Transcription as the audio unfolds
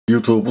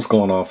YouTube, what's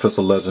going on? Fist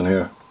of Legend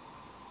here.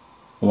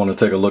 I want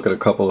to take a look at a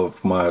couple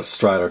of my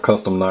Strider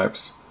custom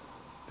knives.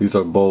 These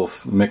are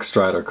both Mick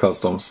Strider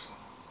customs.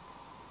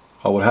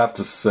 I would have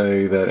to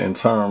say that in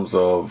terms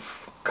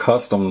of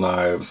custom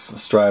knives,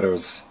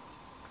 Striders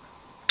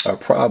are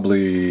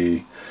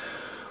probably,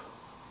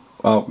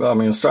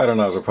 Strider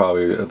knives are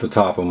probably at the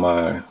top of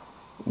my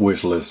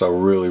wish list. I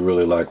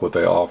really like what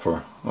they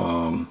offer.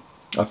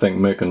 I think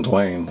Mick and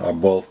Duane are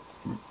both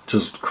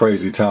just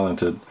crazy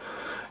talented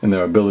in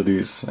their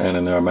abilities and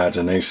in their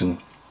imagination.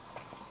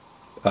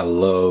 I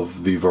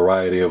love the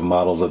variety of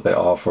models that they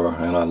offer,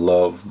 and I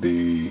love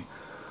the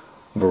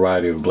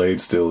variety of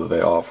blade steel that they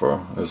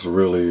offer. It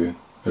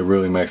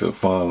really makes it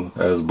fun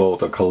as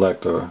both a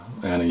collector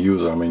and a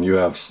user. I mean, you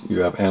have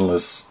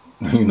endless,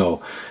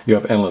 you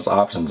have endless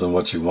options in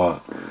what you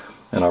want,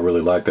 and I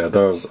really like that.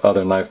 There's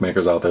other knife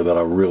makers out there that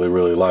I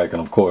really like,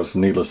 and of course,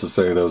 needless to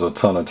say, there's a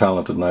ton of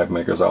talented knife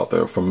makers out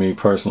there. For me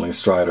personally,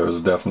 Strider is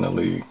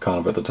definitely kind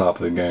of at the top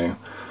of the game,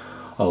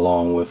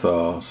 along with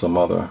some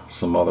other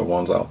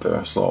ones out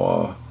there.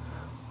 So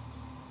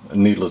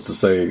needless to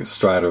say,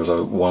 Striders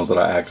are ones that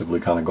I actively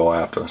kind of go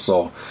after.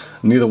 So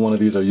neither one of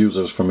these are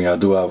users for me. I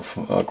do have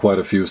quite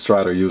a few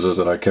Strider users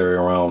that I carry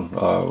around.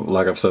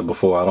 Like I've said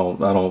before,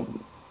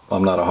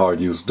 I'm not a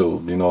hard use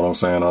dude. You know what I'm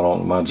saying?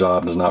 My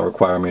job does not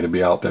require me to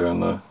be out there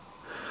in the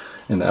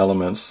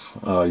elements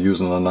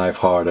using a knife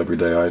hard every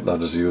day. I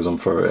just use them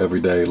for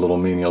everyday little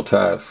menial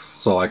tasks.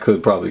 So I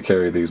could probably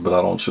carry these, but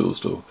I don't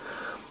choose to.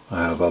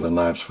 I have other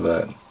knives for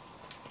that.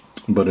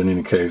 But in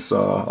any case,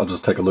 I'll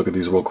just take a look at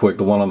these real quick.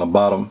 The one on the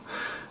bottom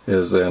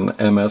is an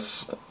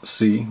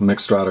MSC Mick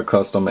Strider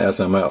Custom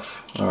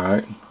SMF.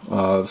 Alright,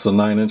 it's a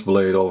 9-inch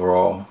blade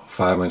overall,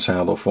 5-inch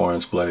handle,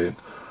 4-inch blade.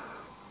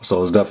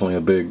 So it's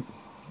definitely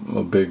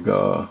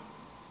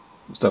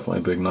it's definitely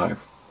a big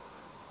knife.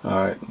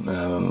 Alright,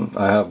 and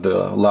I have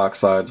the lock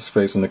sides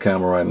facing the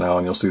camera right now,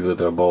 and you'll see that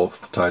they're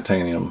both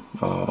titanium,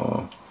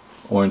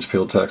 orange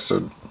peel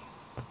textured,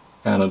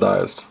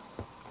 anodized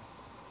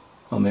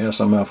on the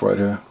SMF right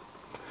here.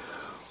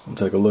 I'll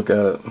take a look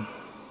at it.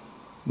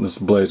 This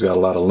blade's got a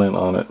lot of lint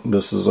on it.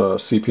 This is a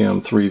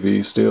CPM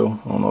 3V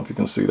steel. I don't know if you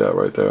can see that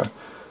right there.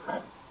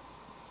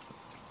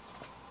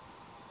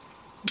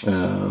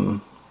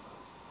 And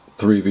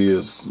 3V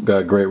has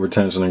got great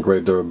retention and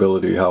great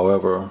durability.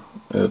 However,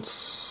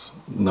 it's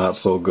not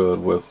so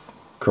good with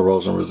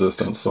corrosion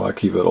resistance, so I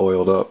keep it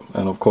oiled up.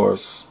 And of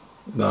course,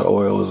 that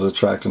oil is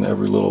attracting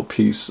every little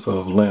piece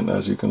of lint,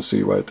 as you can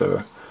see right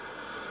there.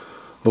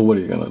 But what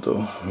are you gonna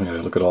do? Yeah,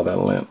 look at all that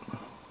lint.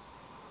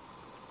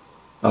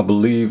 I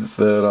believe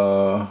that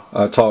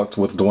I talked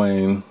with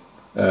Duane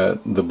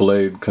at the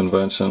Blade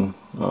convention,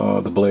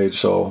 the Blade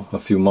show a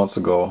few months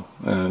ago,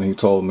 and he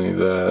told me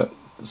that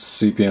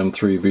CPM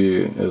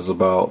 3V is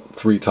about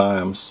three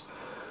times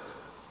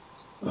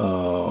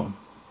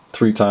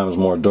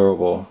more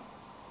durable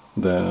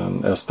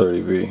than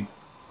S30V,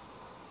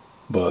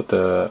 but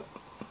that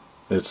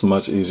it's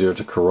much easier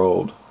to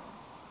corrode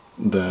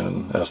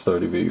than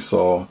S30V.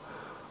 So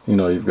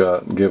you've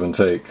got give and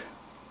take.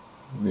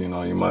 You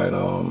might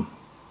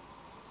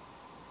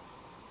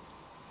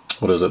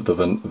what is it, the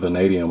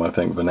vanadium, I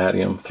think,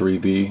 vanadium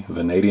 3V,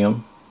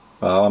 vanadium.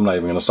 I'm not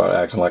even going to start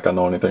acting like I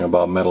know anything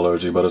about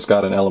metallurgy, but it's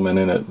got an element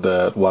in it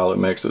that, while it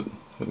makes it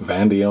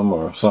vanadium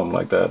or something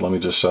like that, let me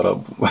just shut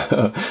up.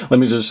 Let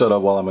me just shut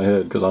up while I'm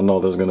ahead, because I know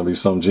there's going to be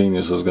some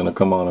genius who's going to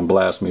come on and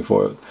blast me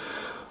for it.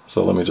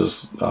 So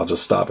I'll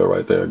just stop it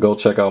right there. Go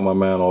check out my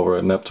man over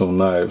at Neptune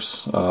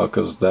Knives,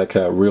 because that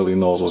cat really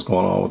knows what's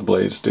going on with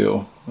blade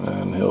steel,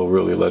 and he'll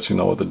really let you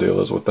know what the deal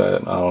is with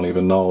that. I don't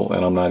even know,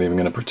 and I'm not even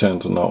going to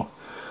pretend to know.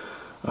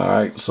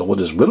 Alright, so we'll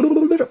just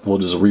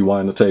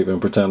rewind the tape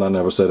and pretend I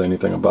never said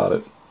anything about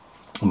it.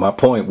 My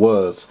point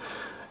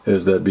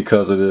is that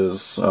because it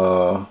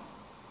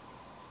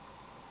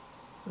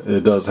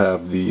does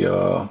have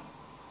the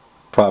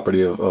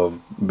property of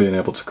being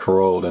able to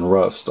corrode and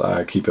rust,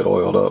 I keep it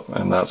oiled up,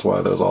 and that's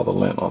why there's all the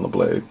lint on the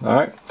blade.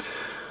 Alright,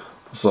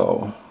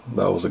 so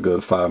that was a good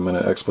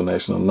 5-minute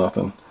explanation of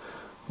nothing.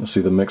 You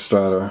see the Mick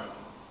Strider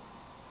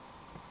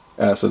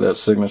acid etch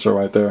signature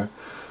right there.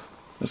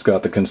 It's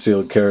got the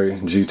concealed carry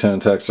G10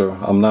 texture.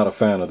 I'm not a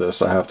fan of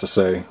this, I have to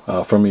say,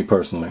 for me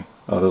personally.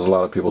 There's a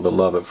lot of people that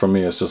love it. For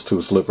me, it's just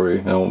too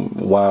slippery. And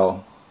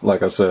while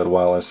I said,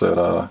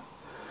 man,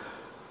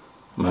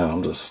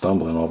 I'm just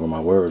stumbling over my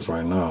words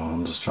right now.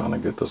 I'm just trying to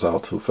get this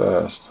out too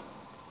fast.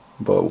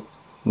 But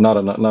not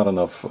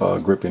enough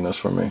grippiness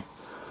for me.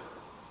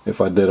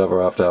 If I did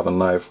ever have to have a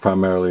knife,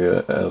 primarily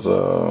as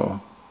a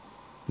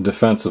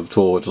defensive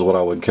tool, which is what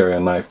I would carry a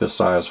knife this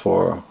size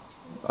for,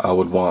 I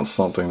would want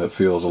something that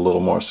feels a little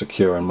more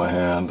secure in my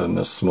hand than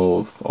this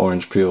smooth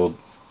orange peeled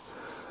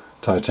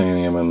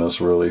titanium and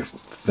this really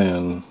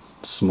thin,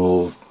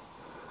 smooth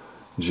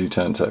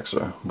G10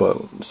 texture.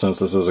 But since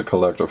this is a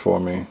collector for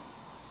me,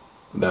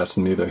 that's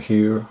neither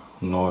here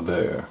nor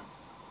there.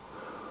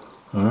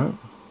 Alright,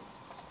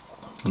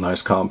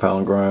 nice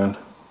compound grind.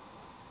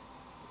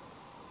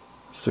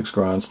 6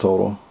 grinds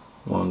total.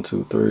 1,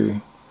 2,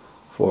 3,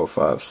 4,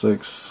 5,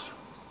 6.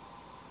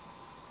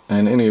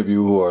 And any of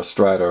you who are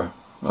Strider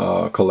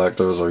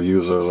collectors or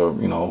users, or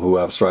who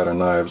have Strider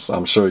knives,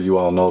 I'm sure you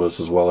all notice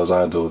as well as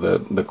I do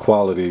that the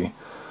quality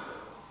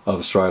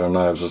of Strider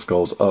knives just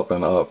goes up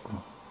and up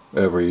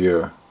every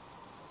year.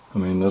 I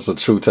mean, it's a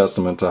true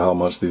testament to how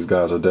much these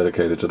guys are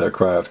dedicated to their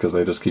craft, because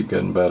they just keep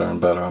getting better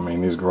and better. I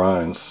mean, these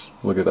grinds,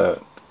 look at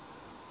that.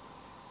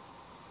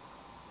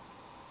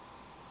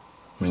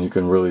 I mean, you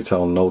can really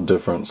tell no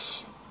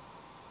difference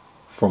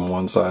from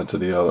one side to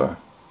the other.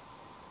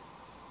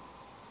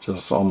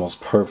 Just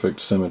almost perfect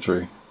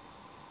symmetry.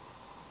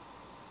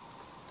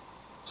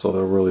 So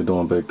they're really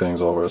doing big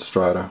things over at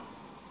Strider.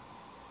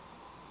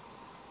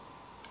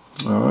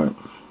 Alright.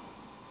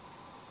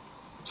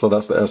 So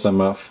that's the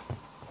SMF.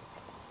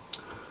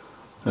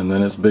 And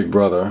then it's Big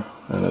Brother,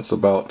 and it's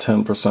about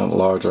 10%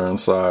 larger in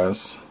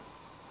size.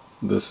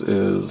 This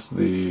is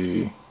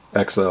the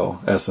XL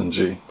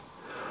SnG.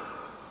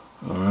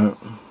 Alright.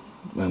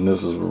 And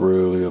this is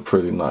really a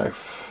pretty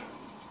knife.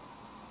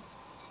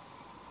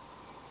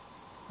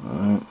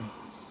 Alright.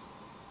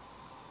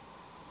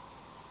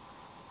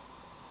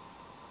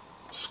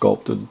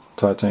 Sculpted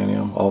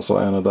titanium, also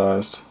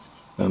anodized.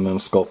 And then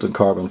sculpted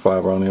carbon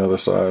fiber on the other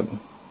side.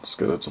 Let's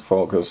get it to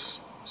focus.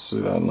 See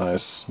that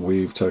nice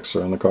weave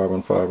texture in the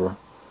carbon fiber.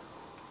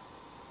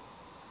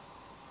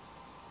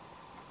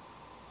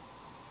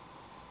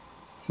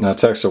 Now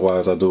texture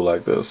wise, I do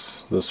like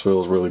this. This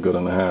feels really good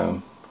in the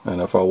hand.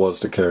 And if I was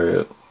to carry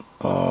it,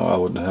 I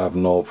would have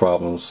no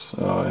problems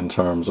in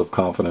terms of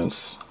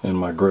confidence in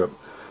my grip.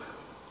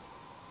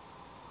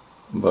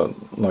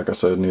 But like I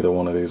said, neither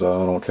one of these, I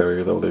don't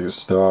carry either of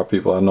these. There are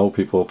people, I know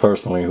people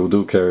personally who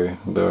do carry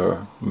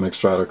their Mick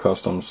Strider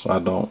customs. I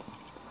don't.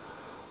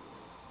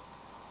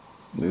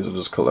 These are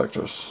just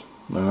collectors.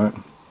 Alright.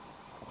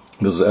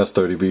 This is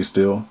S30V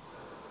steel.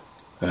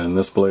 And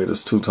this blade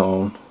is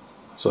two-tone.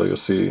 So you'll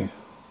see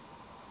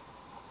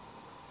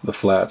the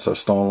flats are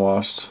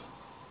stone-washed.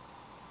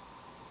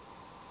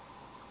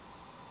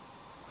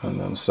 And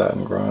then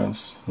satin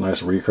grinds.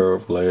 Nice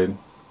recurve blade.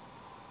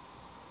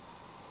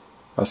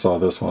 I saw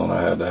this one and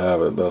I had to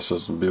have it. That's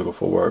just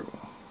beautiful work.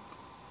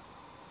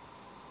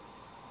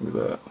 Look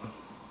at that.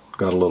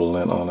 Got a little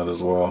lint on it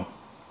as well.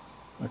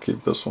 I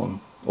keep this one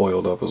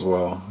oiled up as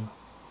well.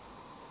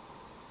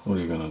 What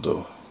are you gonna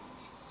do?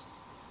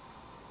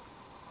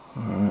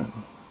 Alright.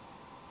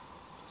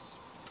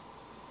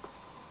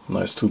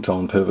 Nice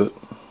two-tone pivot.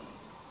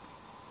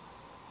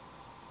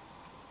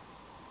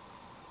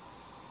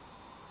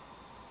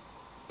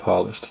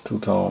 Polished,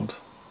 two-toned.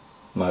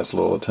 Nice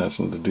little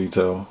attention to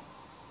detail.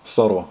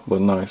 Subtle,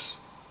 but nice.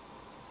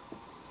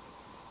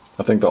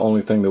 I think the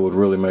only thing that would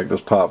really make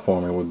this pop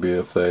for me would be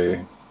if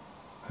they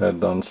had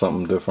done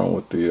something different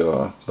with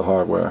the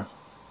hardware.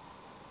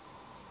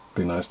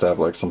 Be nice to have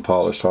like some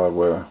polished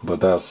hardware, but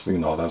that's,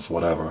 that's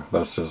whatever.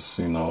 That's just,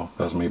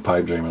 that's me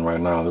pipe dreaming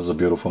right now. This is a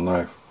beautiful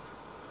knife.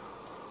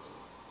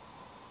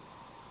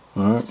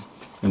 Alright.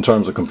 In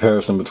terms of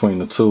comparison between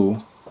the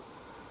two,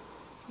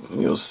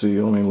 you'll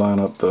see, let me line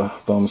up the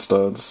thumb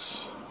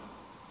studs.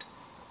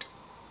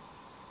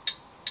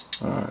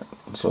 Alright,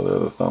 so there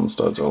the thumb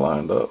studs are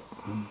lined up.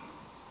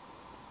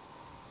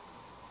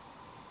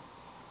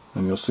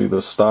 And you'll see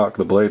the stock,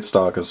 the blade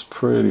stock is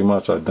pretty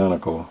much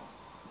identical.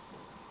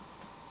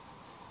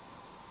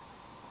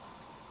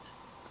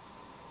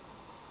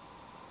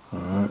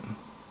 Alright.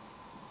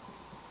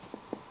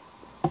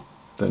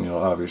 Then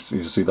obviously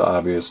you see the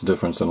obvious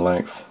difference in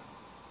length.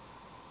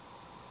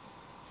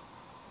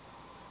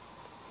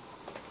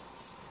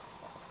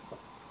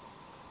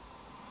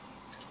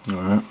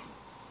 Alright.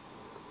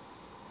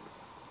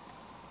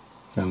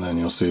 And then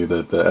you'll see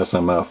that the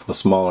SMF, the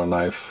smaller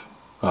knife,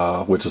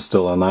 which is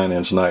still a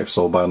 9-inch knife,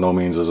 so by no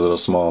means is it a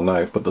small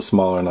knife, but the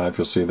smaller knife,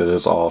 you'll see that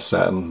it's all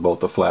satin, both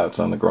the flats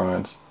and the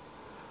grinds.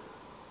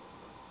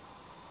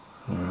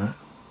 Alright.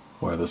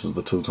 Where this is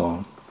the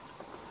two-tone.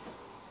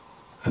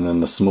 And then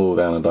the smooth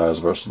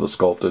anodized versus the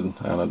sculpted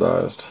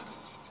anodized.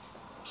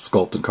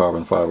 Sculpted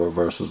carbon fiber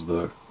versus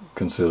the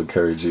concealed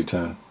carry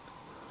G10.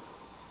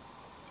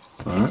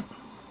 Alright.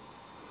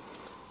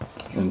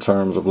 In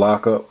terms of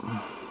lockup,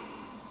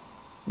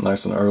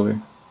 nice and early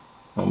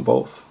on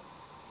both.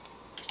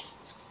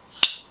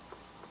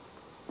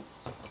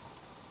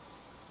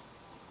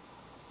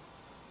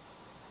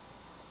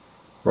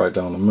 Right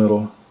down the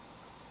middle.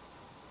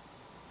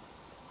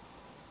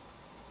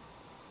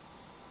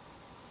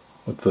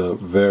 With the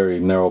very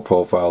narrow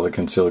profile of the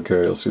concealed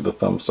carry, you'll see the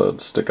thumb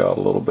studs stick out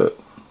a little bit,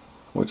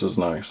 which is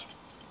nice.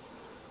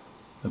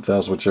 If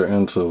that's what you're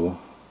into,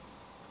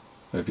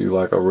 if you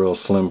like a real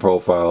slim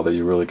profile that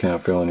you really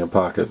can't feel in your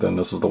pocket, then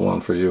this is the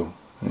one for you.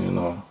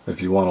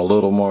 If you want a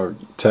little more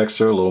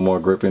texture, a little more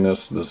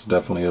grippiness, this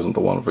definitely isn't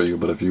the one for you.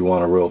 But if you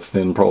want a real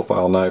thin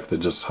profile knife that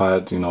just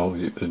hides,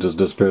 it just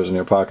disappears in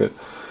your pocket,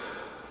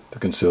 the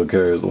concealed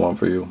carry is the one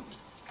for you.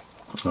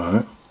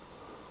 Alright.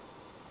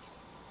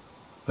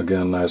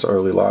 Again, nice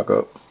early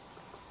lockup.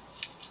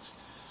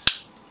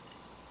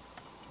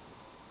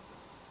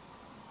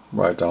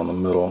 Right down the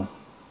middle.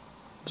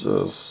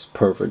 Just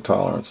perfect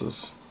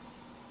tolerances.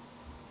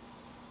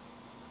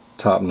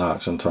 top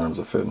notch in terms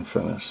of fit and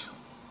finish.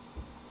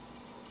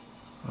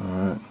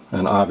 Alright,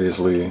 and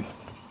obviously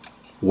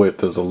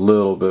width is a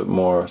little bit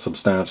more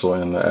substantial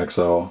in the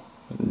XL.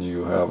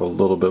 You have a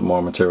little bit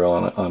more material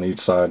on each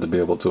side to be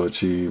able to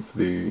achieve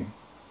the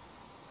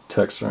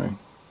texturing,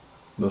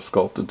 the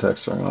sculpted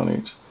texturing on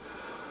each.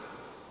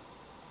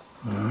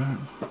 Alright.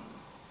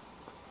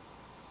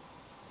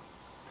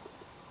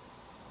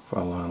 If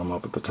I line them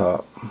up at the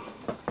top.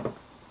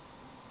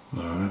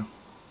 Alright.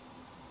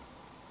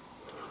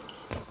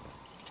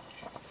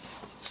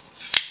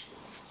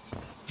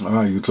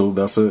 Alright, YouTube,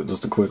 that's it.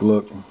 Just a quick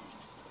look.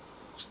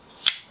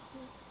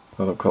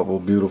 Got a couple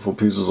beautiful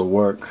pieces of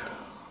work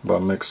by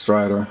Mick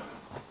Strider.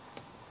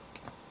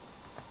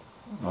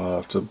 I'll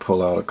have to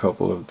pull out a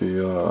couple of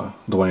the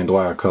Duane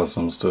Dwyer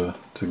customs to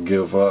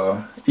give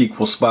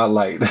equal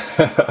spotlight,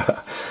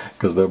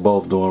 because they're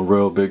both doing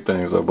real big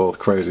things. They're both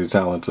crazy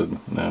talented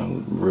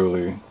and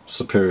really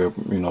superior.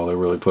 You know, they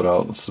really put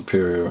out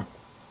superior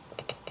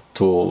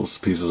tools,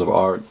 pieces of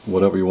art,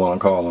 whatever you want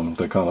to call them.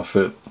 They kind of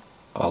fit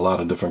a lot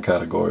of different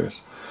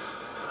categories.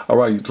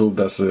 Alright, YouTube,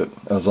 that's it.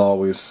 As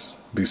always,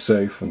 be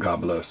safe and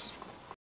God bless.